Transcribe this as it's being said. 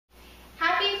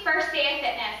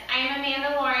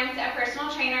Amanda Lawrence, a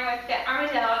personal trainer with Fit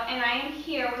Armadillo, and I am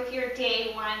here with your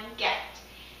day one gift.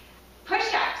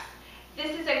 Push-ups.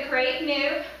 This is a great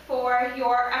move for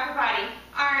your upper body,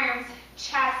 arms,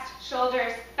 chest,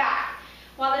 shoulders, back.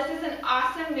 While this is an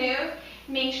awesome move,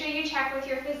 make sure you check with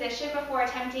your physician before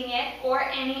attempting it or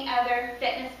any other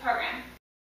fitness program.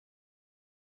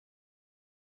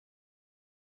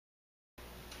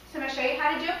 So I'm going to show you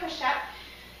how to do a push-up.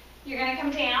 You're going to come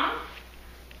down.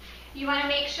 You want to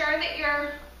make sure that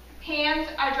your hands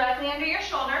are directly under your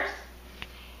shoulders.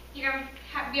 You're going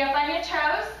to be up on your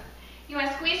toes. You want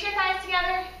to squeeze your thighs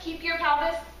together, keep your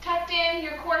pelvis tucked in,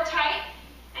 your core tight,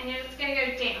 and you're just going to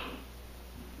go down.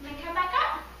 And then come back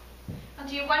up. I'll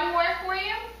do one more for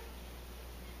you.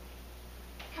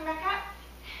 Come back up.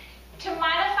 To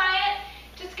modify it,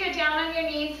 just go down on your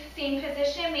knees, same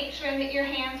position. Make sure that your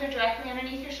hands are directly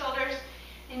underneath your shoulders,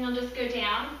 and you'll just go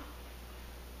down.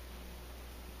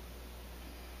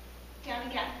 Down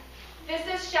again. This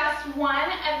is just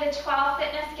one of the 12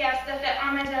 fitness gifts the Fit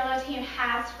Armadillo team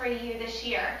has for you this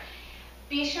year.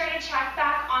 Be sure to check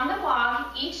back on the blog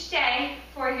each day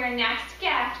for your next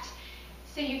gift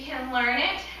so you can learn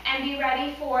it and be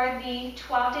ready for the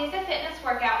 12 days of fitness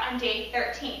workout on day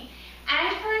 13.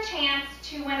 And for a chance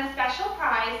to win a special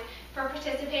prize for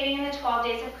participating in the 12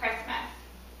 days of Christmas.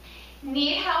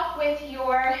 Need help with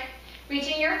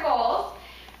reaching your goals?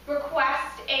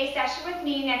 Request a session with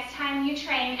me next time you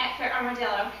train at Fit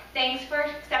Armadillo. Thanks for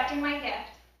accepting my gift.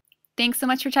 Thanks so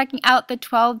much for checking out the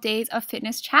 12 Days of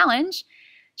Fitness Challenge.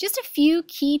 Just a few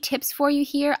key tips for you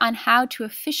here on how to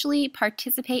officially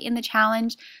participate in the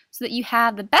challenge so that you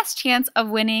have the best chance of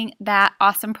winning that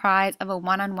awesome prize of a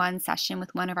one-on-one session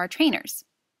with one of our trainers.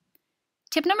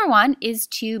 Tip number 1 is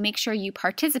to make sure you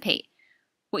participate.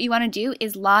 What you want to do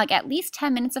is log at least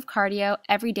 10 minutes of cardio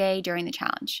every day during the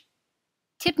challenge.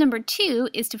 Tip number 2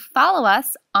 is to follow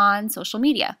us on social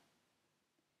media.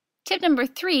 Tip number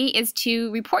 3 is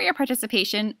to report your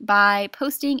participation by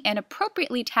posting and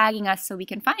appropriately tagging us so we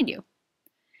can find you.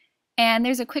 And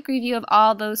there's a quick review of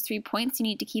all those 3 points you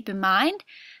need to keep in mind.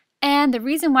 And the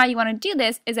reason why you want to do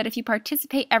this is that if you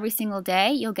participate every single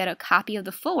day, you'll get a copy of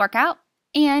the full workout.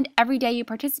 And every day you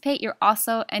participate, you're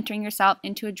also entering yourself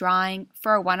into a drawing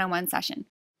for a one-on-one session.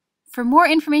 For more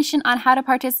information on how to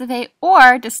participate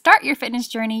or to start your fitness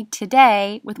journey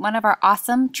today with one of our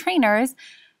awesome trainers,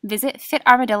 visit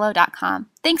fitarmadillo.com.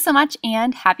 Thanks so much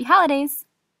and happy holidays!